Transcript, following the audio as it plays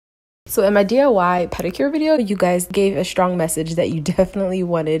So in my DIY pedicure video, you guys gave a strong message that you definitely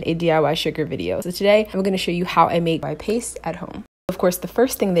wanted a DIY sugar video. So today I'm going to show you how I make my paste at home. Of course, the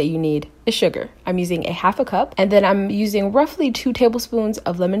first thing that you need is sugar. I'm using a half a cup, and then I'm using roughly 2 tablespoons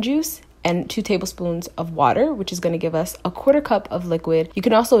of lemon juice and 2 tablespoons of water, which is going to give us a 1/4 cup of liquid. You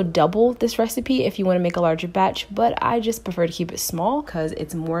can also double this recipe if you want to make a larger batch, but I just prefer to keep it small because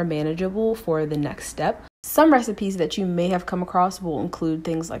it's more manageable for the next step. Some recipes that you may have come across will include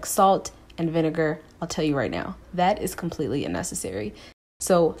things like salt and vinegar. I'll tell you right now, that is completely unnecessary.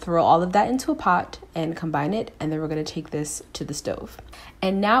 So throw all of that into a pot and combine it, and then we're going to take this to the stove.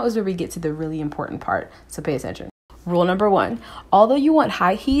 And now is where we get to the really important part, so pay attention. Rule number 1, although you want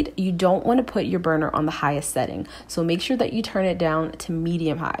high heat, you don't want to put your burner on the highest setting. So make sure that you turn it down to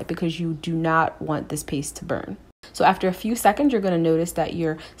medium high because you do not want this paste to burn. So after a few seconds, you're going to notice that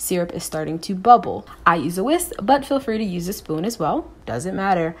your syrup is starting to bubble. I use a whisk, but feel free to use a spoon as well. Doesn't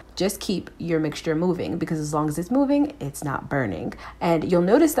matter. Just keep your mixture moving because as long as it's moving, it's not burning. And you'll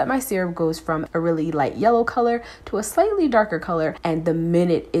notice that my syrup goes from a really light yellow color to a slightly darker color. And the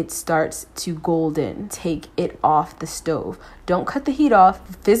minute it starts to golden, take it off the stove. Don't cut the heat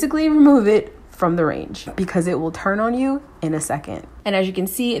off. Physically remove it from the range because it will turn on you in a second. And as you can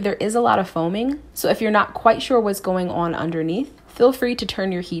see, there is a lot of foaming. So if you're not quite sure what's going on underneath, feel free to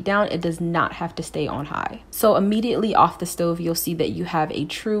turn your heat down. It does not have to stay on high. So immediately off the stove, you'll see that you have a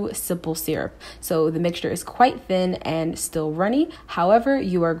true simple syrup. So the mixture is quite thin and still runny. However,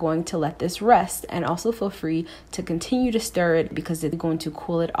 you are going to let this rest and also feel free to continue to stir it because it's going to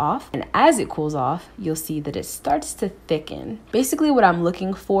cool it off. And as it cools off, you'll see that it starts to thicken. Basically, what I'm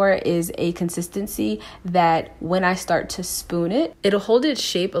looking for is a consistency that when I start to spoon it, it'll hold its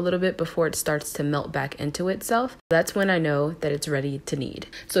shape a little bit before it starts to melt back into itself. That's when I know that it's ready to knead.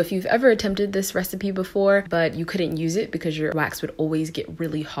 So if you've ever attempted this recipe before, but you couldn't use it because your wax would always get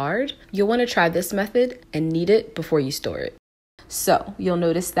really hard, you'll want to try this method and knead it before you store it. So you'll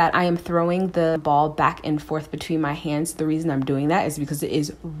notice that I am throwing the ball back and forth between my hands. The reason I'm doing that is because it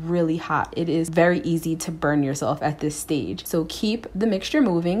is really hot. It is very easy to burn yourself at this stage. So keep the mixture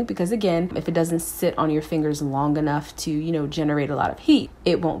moving because again, if it doesn't sit on your fingers long enough to, generate a lot of heat,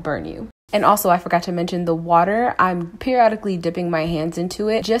 it won't burn you. And also, I forgot to mention the water. I'm periodically dipping my hands into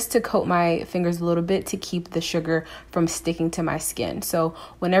it just to coat my fingers a little bit to keep the sugar from sticking to my skin. So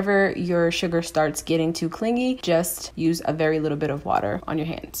whenever your sugar starts getting too clingy, just use a very little bit of water on your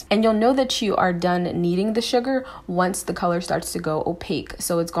hands. And you'll know that you are done kneading the sugar once the color starts to go opaque.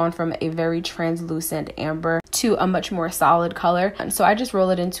 So it's gone from a very translucent amber to a much more solid color. And so I just roll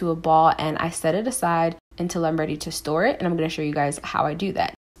it into a ball and I set it aside until I'm ready to store it. And I'm going to show you guys how I do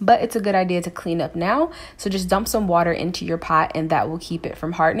that. But it's a good idea to clean up now. So just dump some water into your pot and that will keep it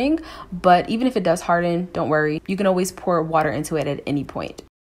from hardening. But even if it does harden, don't worry. You can always pour water into it at any point.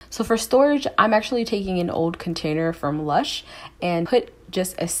 So for storage, I'm actually taking an old container from Lush and put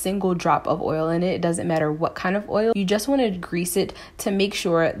just a single drop of oil in it. It doesn't matter what kind of oil. You just want to grease it to make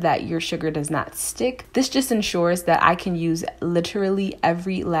sure that your sugar does not stick. This just ensures that I can use literally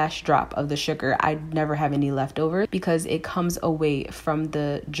every last drop of the sugar. I never have any left over because it comes away from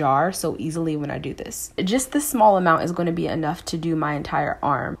the jar so easily when I do this. Just this small amount is going to be enough to do my entire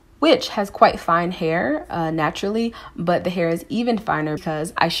arm, which has quite fine hair naturally, but the hair is even finer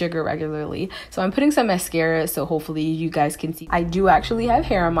because I sugar regularly. So I'm putting some mascara so hopefully you guys can see I do actually have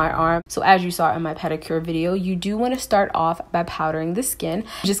hair on my arm. So as you saw in my pedicure video, you do want to start off by powdering the skin.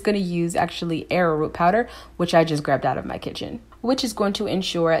 I'm just going to use actually arrowroot powder, which I just grabbed out of my kitchen, which is going to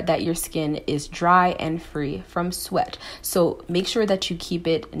ensure that your skin is dry and free from sweat. So make sure that you keep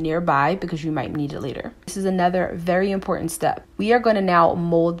it nearby because you might need it later. This is another very important step. We are going to now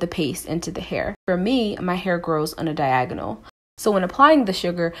mold the paste into the hair. For me, my hair grows on a diagonal. So when applying the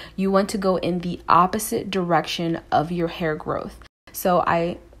sugar, you want to go in the opposite direction of your hair growth. So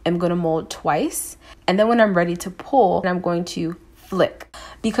I am going to mold twice. And then when I'm ready to pull, I'm going to flick.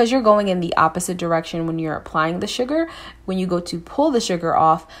 Because you're going in the opposite direction when you're applying the sugar, when you go to pull the sugar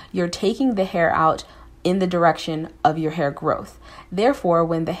off, you're taking the hair out in the direction of your hair growth. Therefore,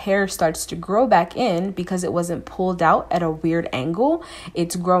 when the hair starts to grow back in, because it wasn't pulled out at a weird angle,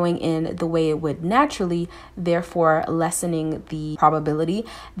 it's growing in the way it would naturally, therefore lessening the probability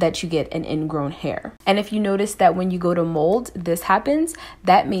that you get an ingrown hair. And if you notice that when you go to mold, this happens,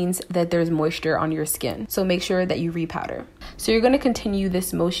 that means that there's moisture on your skin. So make sure that you repowder. So you're going to continue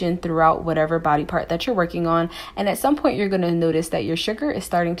this motion throughout whatever body part that you're working on. And at some point, you're going to notice that your sugar is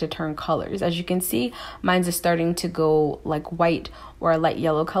starting to turn colors. As you can see, mine's is starting to go like white or a light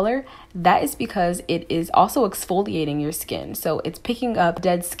yellow color. That is because it is also exfoliating your skin. So it's picking up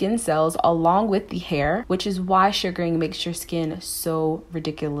dead skin cells along with the hair, which is why sugaring makes your skin so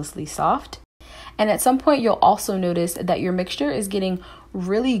ridiculously soft. And at some point, you'll also notice that your mixture is getting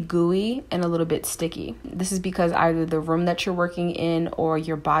really gooey and a little bit sticky. This is because either the room that you're working in or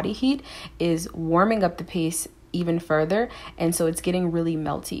your body heat is warming up the paste even further, and so it's getting really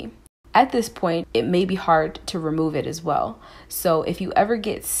melty. At this point, it may be hard to remove it as well. So if you ever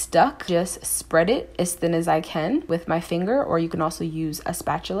get stuck, just spread it as thin as I can with my finger, or you can also use a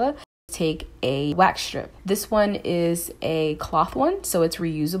spatula. Take a wax strip. This one is a cloth one, so it's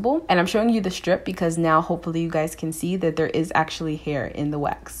reusable. And I'm showing you the strip because now hopefully you guys can see that there is actually hair in the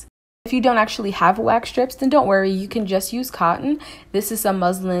wax. If you don't actually have wax strips, then don't worry, you can just use cotton. This is some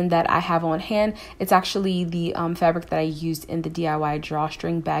muslin that I have on hand. It's actually the fabric that I used in the DIY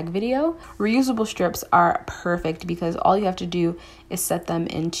drawstring bag video. Reusable strips are perfect because all you have to do is set them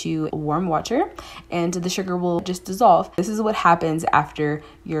into warm water and the sugar will just dissolve. This is what happens after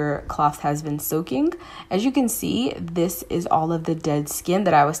your cloth has been soaking. As you can see, this is all of the dead skin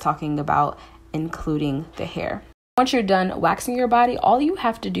that I was talking about, including the hair. Once you're done waxing your body, all you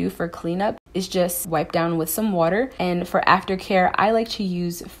have to do for cleanup is just wipe down with some water. And for aftercare, I like to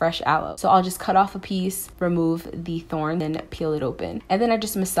use fresh aloe. So I'll just cut off a piece, remove the thorn, and peel it open. And then I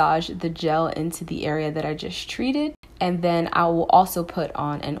just massage the gel into the area that I just treated. And then I will also put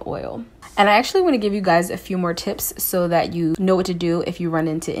on an oil. And I actually want to give you guys a few more tips so that you know what to do if you run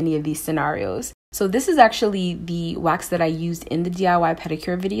into any of these scenarios. So this is actually the wax that I used in the DIY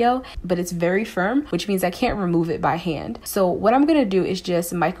pedicure video, but it's very firm, which means I can't remove it by hand. So what I'm gonna do is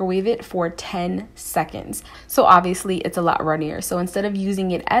just microwave it for 10 seconds. So obviously it's a lot runnier. So instead of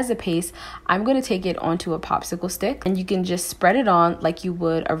using it as a paste, I'm gonna take it onto a popsicle stick and you can just spread it on like you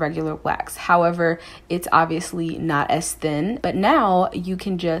would a regular wax. However, it's obviously not as thin, but now you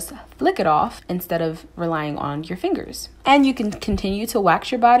can just flick it off instead of relying on your fingers. And you can continue to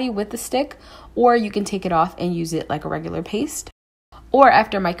wax your body with the stick, or you can take it off and use it like a regular paste. Or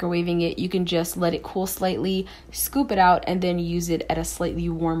after microwaving it, you can just let it cool slightly, scoop it out, and then use it at a slightly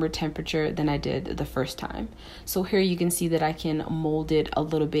warmer temperature than I did the first time. So here you can see that I can mold it a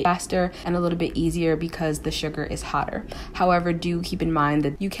little bit faster and a little bit easier because the sugar is hotter. However, do keep in mind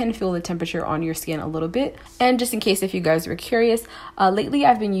that you can feel the temperature on your skin a little bit. And just in case if you guys were curious, lately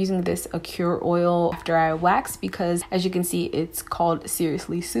I've been using this Acure oil after I wax because as you can see, it's called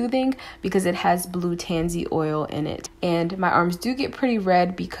Seriously Soothing because it has blue tansy oil in it. And my arms do get pretty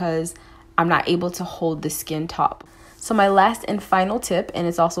red because I'm not able to hold the skin top. So my last and final tip, and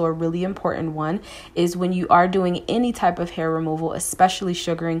it's also a really important one, is when you are doing any type of hair removal, especially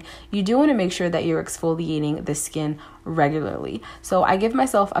sugaring, you do want to make sure that you're exfoliating the skin regularly. So I give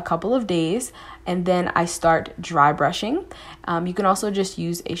myself a couple of days and then I start dry brushing. You can also just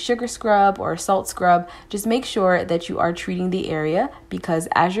use a sugar scrub or a salt scrub. Just make sure that you are treating the area because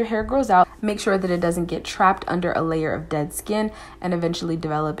as your hair grows out, make sure that it doesn't get trapped under a layer of dead skin and eventually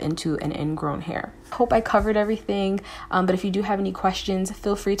develop into an ingrown hair. Hope I covered everything, but if you do have any questions,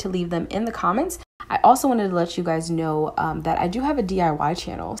 feel free to leave them in the comments. I also wanted to let you guys know that I do have a DIY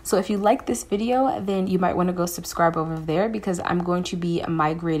channel. So if you like this video, then you might want to go subscribe over there because I'm going to be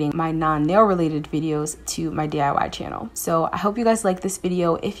migrating my non-nail related videos to my DIY channel. So I hope you guys like this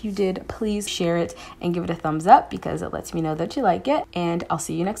video. If you did, please share it and give it a thumbs up because it lets me know that you like it. And I'll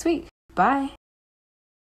see you next week. Bye.